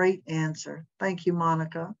 Great answer. Thank you,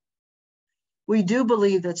 Monica. We do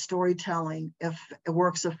believe that storytelling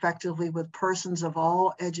works effectively with persons of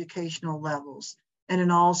all educational levels and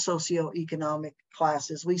in all socioeconomic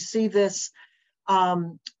classes. We see this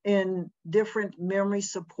in different memory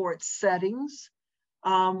support settings.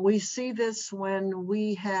 We see this when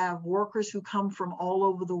we have workers who come from all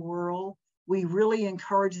over the world. We really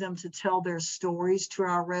encourage them to tell their stories to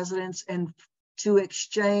our residents and to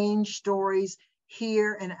exchange stories,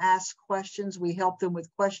 hear and ask questions. We help them with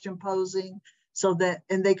question posing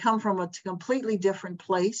and they come from a completely different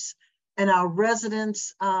place. And our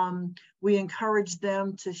residents, we encourage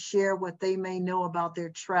them to share what they may know about their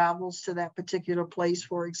travels to that particular place,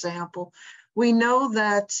 for example. We know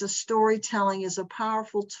that storytelling is a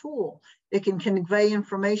powerful tool. It can convey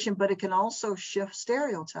information, but it can also shift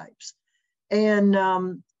stereotypes.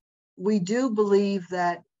 And we do believe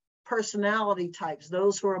that personality types,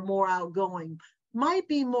 those who are more outgoing, might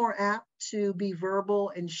be more apt to be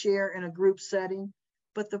verbal and share in a group setting.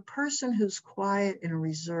 But the person who's quiet and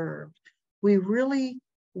reserved, we really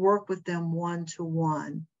work with them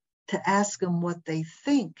one-to-one to ask them what they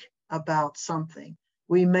think about something.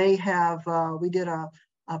 We may have, we did a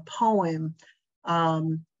poem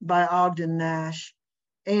by Ogden Nash,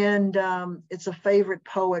 and it's a favorite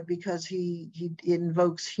poet because he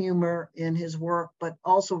invokes humor in his work, but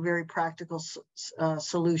also very practical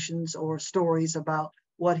solutions or stories about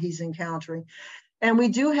what he's encountering. And we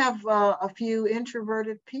do have a few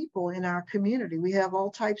introverted people in our community. We have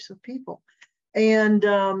all types of people.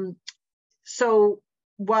 And so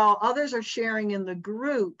while others are sharing in the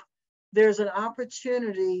group, there's an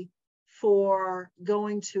opportunity for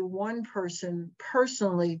going to one person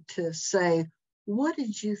personally to say, what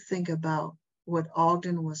did you think about what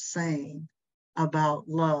Ogden was saying about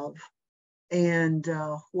love and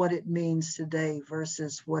what it means today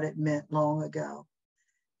versus what it meant long ago?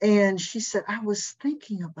 And she said, I was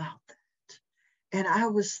thinking about that. And I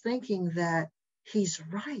was thinking that he's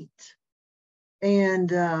right.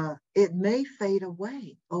 And it may fade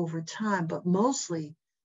away over time, but mostly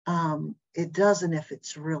it doesn't if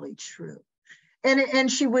it's really true.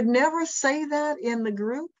 And she would never say that in the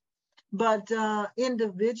group, but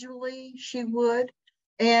individually she would.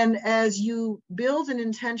 And as you build an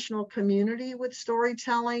intentional community with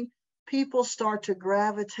storytelling, people start to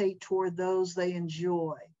gravitate toward those they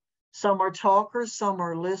enjoy. Some are talkers, some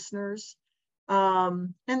are listeners.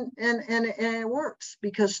 And it works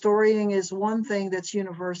because storying is one thing that's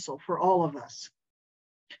universal for all of us.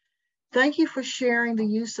 Thank you for sharing the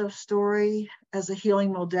use of story as a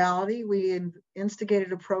healing modality. We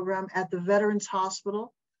instigated a program at the Veterans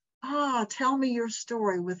Hospital Tell me your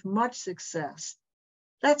story with much success.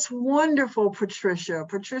 That's wonderful, Patricia.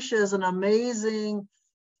 Patricia is an amazing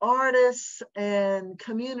artist and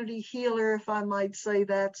community healer, if I might say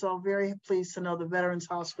that. So I'm very pleased to know the Veterans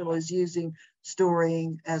Hospital is using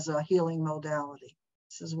storying as a healing modality.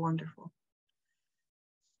 This is wonderful.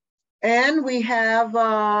 And we have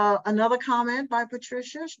another comment by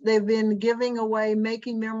Patricia. They've been giving away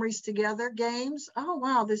Making Memories Together games. Oh,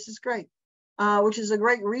 wow, this is great. Which is a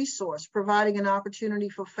great resource, providing an opportunity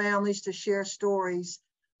for families to share stories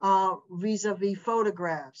vis-a-vis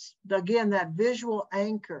photographs. Again, that visual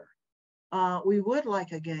anchor. We would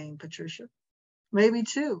like a game, Patricia, maybe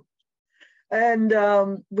two. And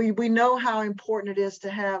we know how important it is to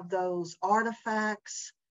have those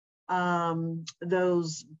artifacts, the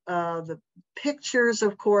pictures,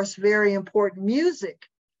 of course, very important. Music,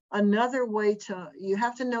 another way you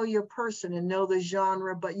have to know your person and know the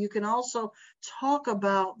genre, but you can also talk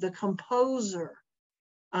about the composer.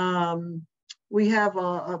 We have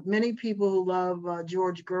many people who love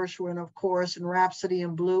George Gershwin, of course, and Rhapsody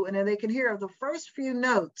in Blue, and then they can hear the first few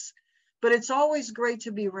notes. But it's always great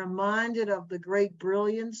to be reminded of the great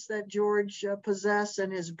brilliance that George possessed,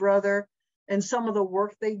 and his brother, and some of the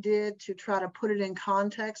work they did to try to put it in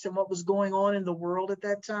context and what was going on in the world at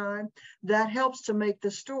that time. That helps to make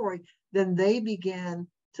the story. Then they begin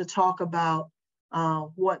to talk about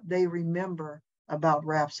what they remember about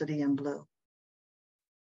Rhapsody in Blue.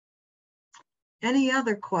 Any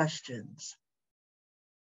other questions?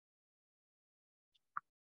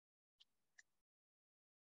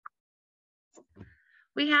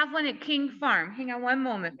 We have one at King Farm. Hang on one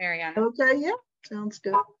moment, Mariana. Okay, yeah, sounds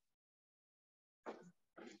good.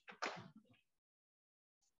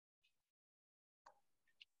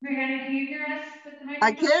 Mariana, can you hear us with the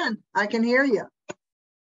microphone? I can hear you.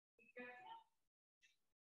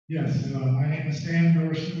 Yes, my name is Sam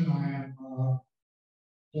Gershman. I am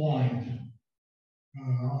blind.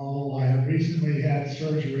 Although I have recently had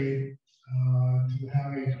surgery to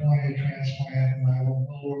have a cornea transplant, and I will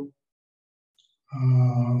know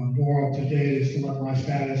more up to date as to what my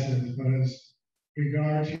status is. But as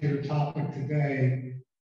regards to your topic today,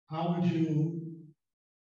 how would you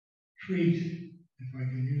treat, if I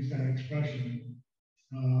can use that expression,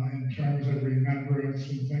 in terms of remembrance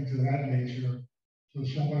and things of that nature, for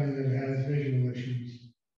somebody that has visual issues?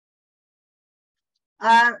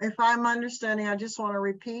 If I'm understanding, I just want to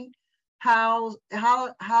repeat, how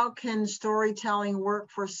can storytelling work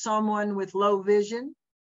for someone with low vision?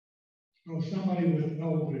 So somebody with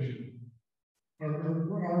no vision,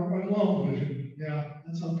 or low vision, yeah,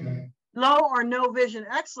 that's okay. Low or no vision,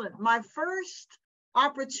 excellent. My first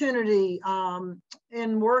opportunity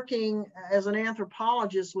in working as an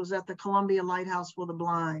anthropologist was at the Columbia Lighthouse for the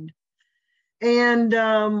Blind. And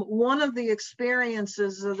one of the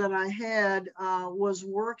experiences that I had was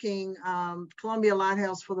working, Columbia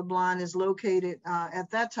Lighthouse for the Blind is located,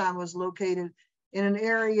 at that time was located in an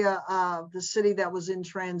area of the city that was in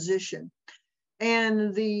transition.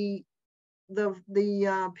 And the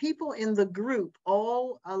people in the group,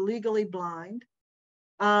 all legally blind,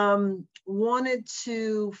 wanted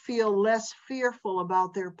to feel less fearful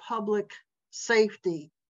about their public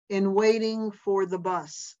safety in waiting for the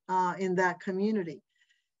bus in that community.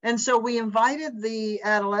 And so we invited the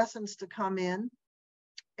adolescents to come in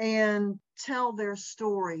and tell their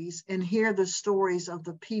stories and hear the stories of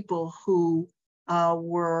the people who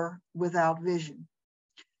were without vision.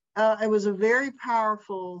 It was a very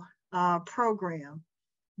powerful program.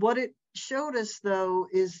 What it showed us, though,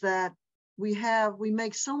 is that we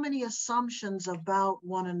make so many assumptions about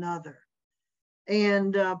one another.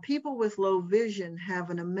 And people with low vision have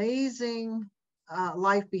an amazing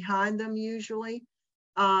life behind them, usually,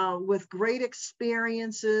 with great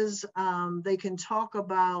experiences. They can talk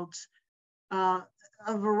about a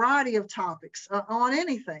variety of topics on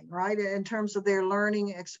anything, right, in terms of their learning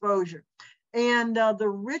exposure. And the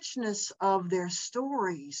richness of their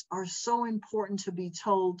stories are so important to be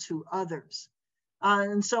told to others.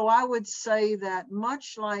 And so I would say that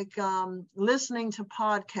much like listening to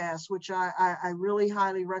podcasts, which I really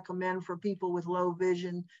highly recommend for people with low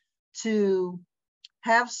vision, to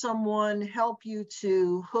have someone help you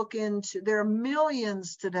to hook into, there are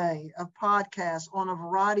millions today of podcasts on a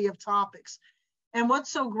variety of topics. And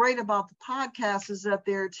what's so great about the podcast is that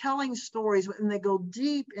they're telling stories and they go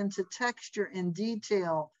deep into texture and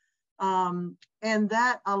detail. And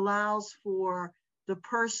that allows for the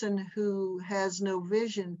person who has no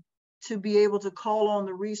vision to be able to call on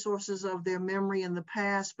the resources of their memory in the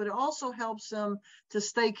past, but it also helps them to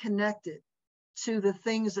stay connected to the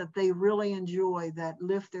things that they really enjoy that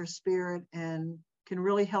lift their spirit and can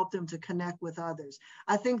really help them to connect with others.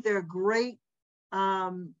 I think they're great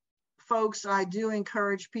folks. I do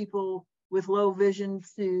encourage people with low vision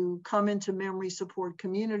to come into memory support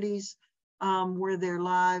communities where their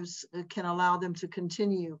lives can allow them to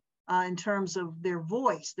continue in terms of their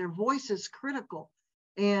voice. Their voice is critical.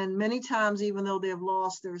 And many times, even though they've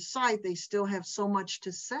lost their sight, they still have so much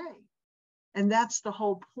to say. And that's the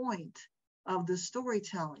whole point of the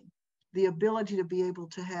storytelling, the ability to be able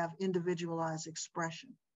to have individualized expression.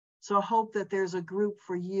 So I hope that there's a group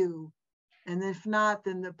for you. And if not,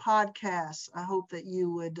 then the podcast, I hope that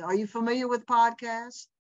you would. Are you familiar with podcasts?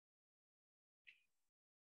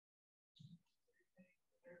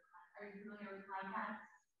 Are you familiar with podcasts?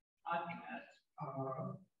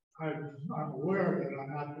 I'm aware of it.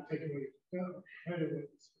 I'm not particularly familiar with the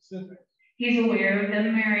specifics. He's aware of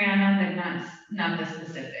them, Mariana, but not the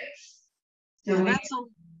specifics. So Yeah, we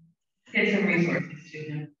get some resources to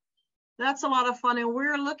him. That's a lot of fun. And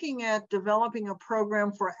we're looking at developing a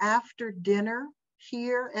program for after dinner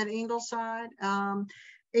here at Ingleside.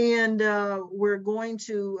 We're going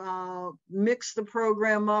to mix the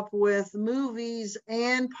program up with movies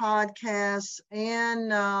and podcasts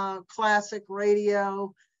and classic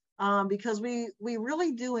radio because we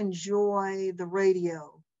really do enjoy the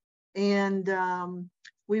radio. And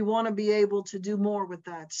we want to be able to do more with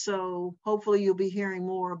that. So hopefully you'll be hearing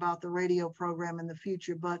more about the radio program in the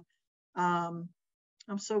future. But I'm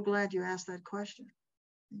so glad you asked that question.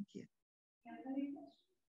 Thank you.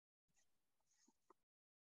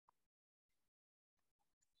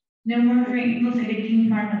 No more for Ingleside at King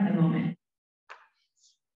Farm at the moment.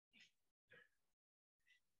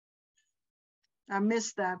 I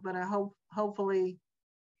missed that, but I hopefully.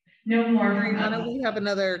 No more. Mariana, we have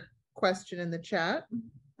another question in the chat.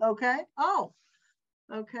 Okay. Oh,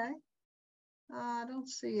 okay. I don't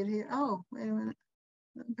see it here. Oh, wait a minute.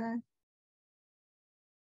 Okay.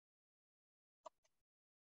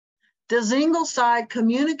 Does Ingleside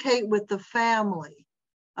communicate with the family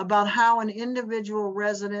about how an individual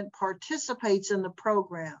resident participates in the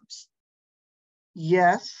programs?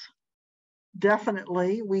 Yes,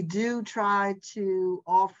 definitely. We do try to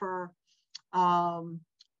offer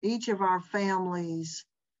each of our families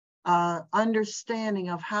understanding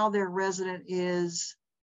of how their resident is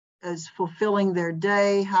fulfilling their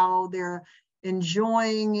day, how they're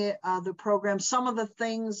enjoying it, the program, some of the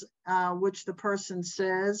things which the person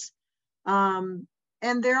says.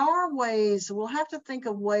 And there are ways, we'll have to think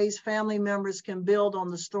of ways family members can build on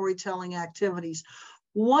the storytelling activities.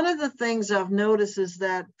 One of the things I've noticed is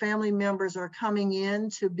that family members are coming in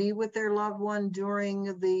to be with their loved one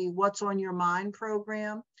during the What's on Your Mind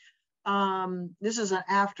program. This is an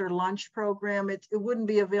after lunch program. It wouldn't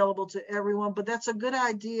be available to everyone, but that's a good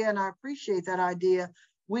idea, and I appreciate that idea.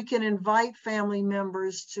 We can invite family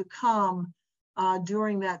members to come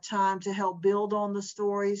during that time to help build on the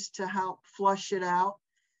stories, to help flush it out.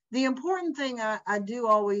 The important thing I do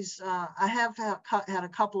always, I have had a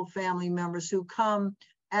couple of family members who come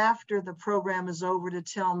after the program is over to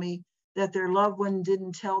tell me that their loved one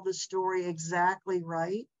didn't tell the story exactly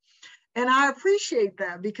right. And I appreciate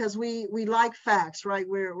that because we like facts, right?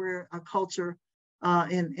 We're a culture,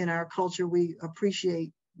 in our culture, we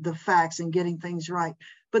appreciate the facts and getting things right.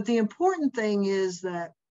 But the important thing is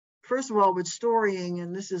that, first of all, with storying,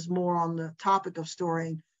 and this is more on the topic of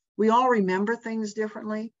storying, we all remember things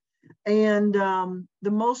differently. And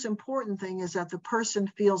the most important thing is that the person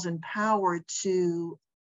feels empowered to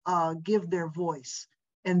give their voice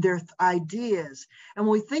and their ideas. And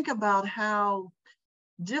when we think about how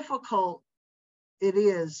difficult it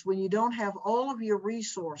is when you don't have all of your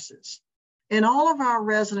resources, and all of our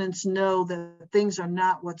residents know that things are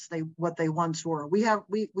not what they once were.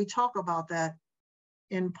 We talk about that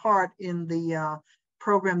in part in the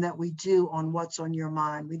program that we do on What's on Your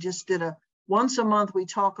Mind. We just did once a month, we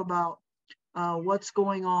talk about what's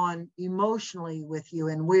going on emotionally with you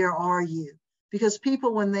and where are you? Because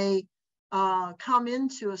people, when they come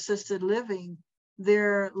into assisted living,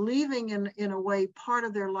 they're leaving in a way part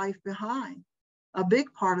of their life behind, a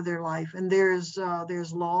big part of their life. And there's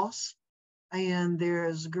loss, and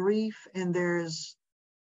there's grief, and there's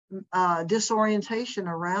disorientation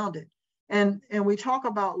around it. And we talk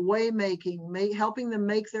about way making, helping them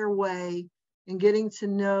make their way and getting to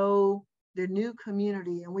know their new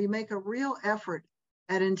community. And we make a real effort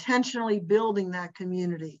at intentionally building that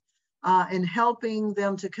community and helping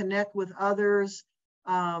them to connect with others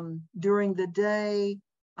during the day,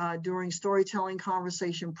 during storytelling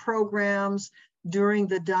conversation programs, during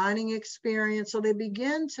the dining experience. So they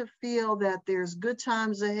begin to feel that there's good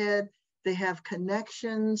times ahead, they have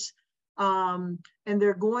connections, And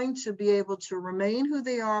they're going to be able to remain who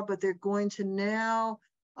they are, but they're going to now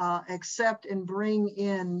accept and bring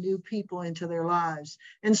in new people into their lives.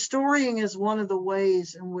 And storying is one of the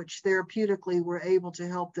ways in which therapeutically we're able to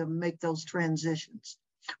help them make those transitions.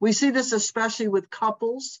 We see this especially with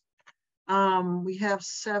couples. We have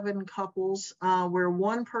 7 couples where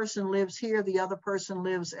one person lives here, the other person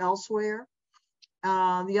lives elsewhere.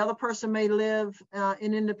 The other person may live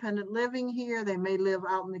in independent living here. They may live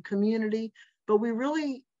out in the community, but we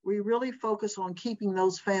really focus on keeping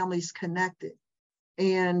those families connected.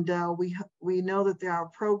 And we know that there are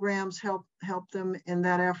programs help them in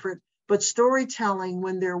that effort. But storytelling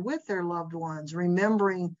when they're with their loved ones,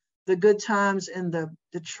 remembering the good times and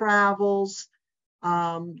the travels.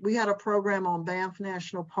 We had a program on Banff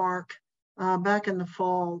National Park back in the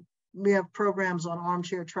fall. We have programs on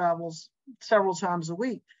armchair travels several times a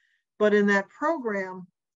week. But in that program,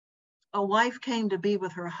 a wife came to be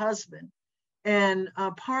with her husband. And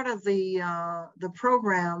part of the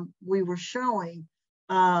program we were showing,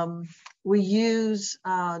 we use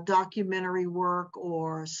documentary work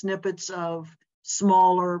or snippets of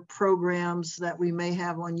smaller programs that we may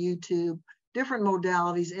have on YouTube, different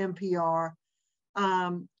modalities, NPR.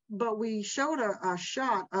 But we showed a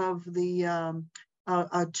shot of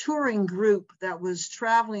a touring group that was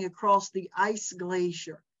traveling across the ice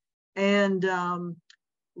glacier. And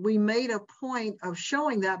we made a point of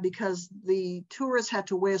showing that because the tourists had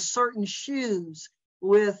to wear certain shoes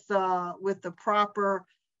with the proper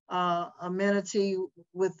amenity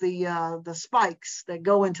with the spikes that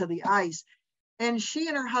go into the ice. And she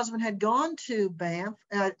and her husband had gone to Banff.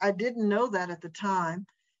 I didn't know that at the time.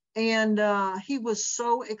 And he was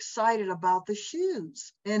so excited about the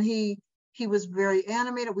shoes. And he was very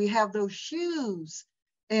animated. We have those shoes.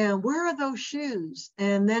 And where are those shoes?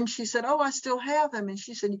 And then she said, oh, I still have them. And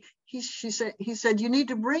he said, you need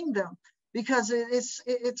to bring them because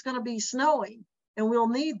it's going to be snowing and we'll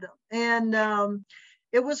need them. And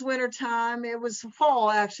it was wintertime. It was fall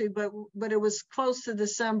actually, but it was close to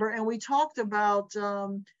December. And we talked about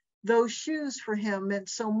those shoes for him meant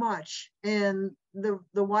so much. And the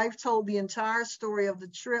wife told the entire story of the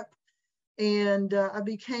trip. And I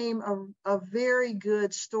became a very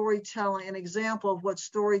good storytelling, an example of what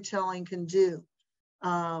storytelling can do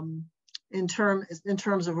in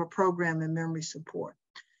terms of a program in memory support.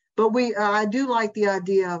 But I do like the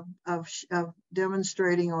idea of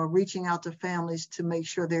demonstrating or reaching out to families to make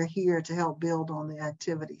sure they're here to help build on the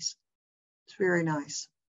activities. It's very nice.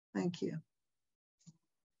 Thank you.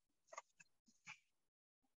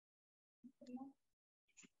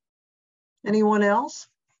 Anyone else?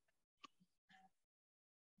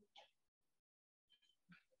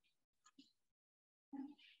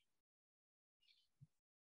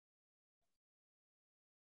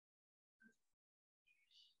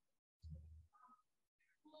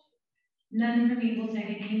 None from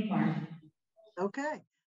Ingleside anymore. Okay.